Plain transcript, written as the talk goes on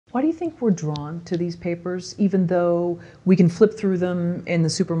Why do you think we're drawn to these papers, even though we can flip through them in the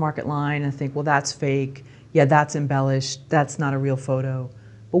supermarket line and think, well, that's fake, yeah, that's embellished, that's not a real photo.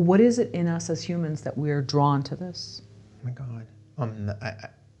 But what is it in us as humans that we're drawn to this? Oh my God.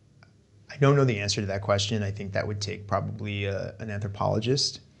 I don't know the answer to that question. I think that would take probably an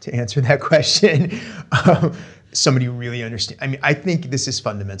anthropologist to answer that question. Somebody who really understands. I mean, I think this is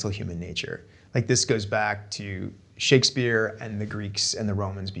fundamental human nature. Like, this goes back to Shakespeare and the Greeks and the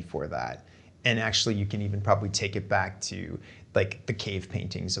Romans before that. And actually, you can even probably take it back to like the cave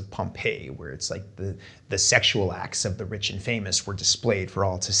paintings of Pompeii, where it's like the sexual acts of the rich and famous were displayed for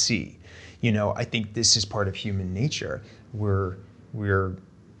all to see. You know, I think this is part of human nature. We're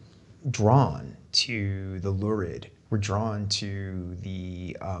drawn to the lurid. We're drawn to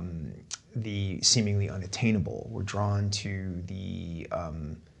the seemingly unattainable. We're drawn to the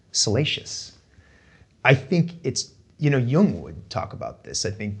salacious. I think it's, you know, Jung would talk about this.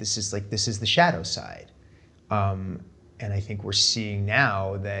 I think this is the shadow side. And I think we're seeing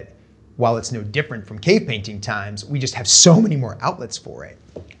now that while it's no different from cave painting times, we just have so many more outlets for it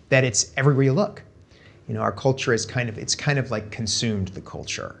that it's everywhere you look. You know, our culture is kind of like consumed the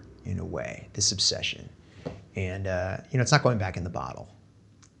culture in a way, this obsession. And, you know, it's not going back in the bottle.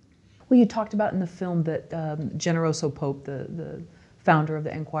 Well, you talked about in the film that Generoso Pope, the founder of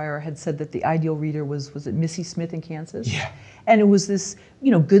the Enquirer, had said that the ideal reader was it Missy Smith in Kansas? Yeah. And it was this,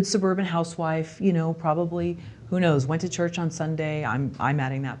 you know, good suburban housewife, you know, probably, who knows, went to church on Sunday. I'm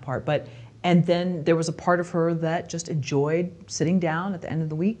adding that part. And then there was a part of her that just enjoyed sitting down at the end of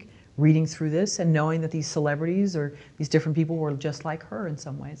the week, reading through this and knowing that these celebrities or these different people were just like her in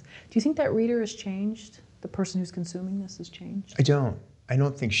some ways. Do you think that reader has changed? The person who's consuming this has changed? I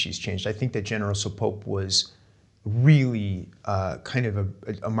don't think she's changed. I think that Generoso Pope was really kind of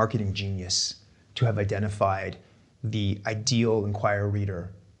a marketing genius to have identified the ideal Enquirer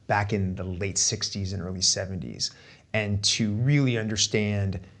reader back in the late 60s and early 70s, and to really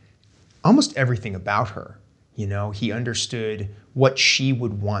understand almost everything about her. You know, he understood what she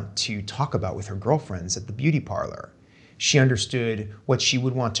would want to talk about with her girlfriends at the beauty parlor. She understood what she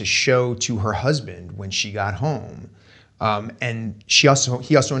would want to show to her husband when she got home. And he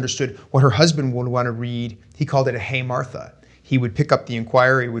also understood what her husband would want to read. He called it a Hey Martha. He would pick up the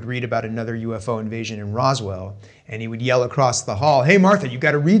Enquirer, he would read about another UFO invasion in Roswell, and he would yell across the hall, "Hey Martha, you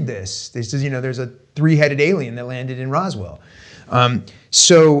got to read this. This is, you know, there's a 3-headed alien that landed in Roswell."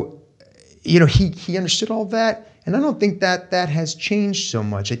 So, you know, he understood all that, and I don't think that has changed so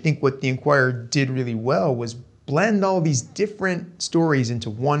much. I think what the Enquirer did really well was blend all these different stories into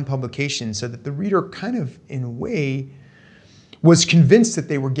one publication so that the reader kind of, in a way, was convinced that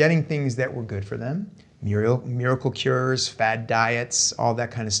they were getting things that were good for them. Miracle cures, fad diets, all that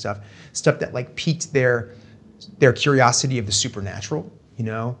kind of stuff. Stuff that like piqued their curiosity of the supernatural, you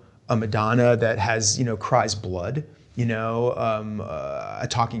know? A Madonna that has, you know, cries blood, you know, a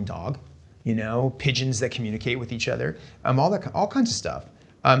talking dog, you know, pigeons that communicate with each other, all kinds of stuff.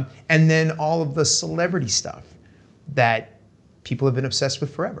 And then all of the celebrity stuff that people have been obsessed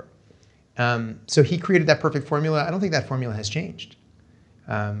with forever. So he created that perfect formula. I don't think that formula has changed.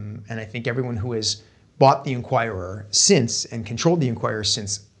 And I think everyone who has bought the Enquirer since and controlled the Enquirer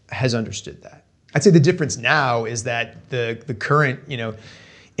since has understood that. I'd say the difference now is that the current, you know,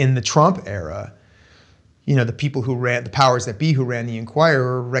 in the Trump era, you know, the people who ran, the powers that be who ran the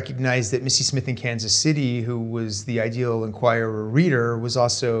Enquirer recognized that Missy Smith in Kansas City, who was the ideal Enquirer reader, was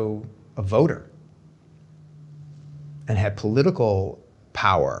also a voter and had political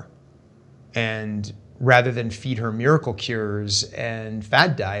power. And rather than feed her miracle cures and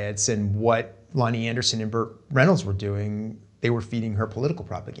fad diets and what Lonnie Anderson and Burt Reynolds were doing, they were feeding her political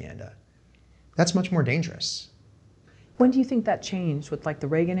propaganda. That's much more dangerous. When do you think that changed with like the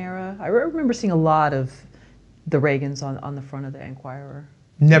Reagan era? I remember seeing a lot of the Reagans on the front of the Enquirer.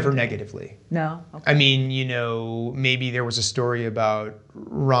 Never negatively. No? Okay. I mean, you know, maybe there was a story about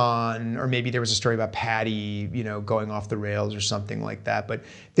Ron, or maybe there was a story about Patty, you know, going off the rails or something like that, but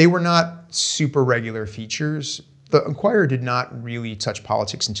they were not super regular features. The Enquirer did not really touch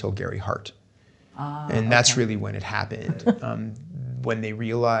politics until Gary Hart. And that's really when it happened, when they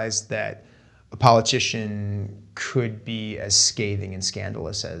realized that a politician could be as scathing and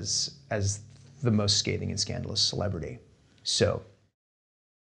scandalous as the most scathing and scandalous celebrity. So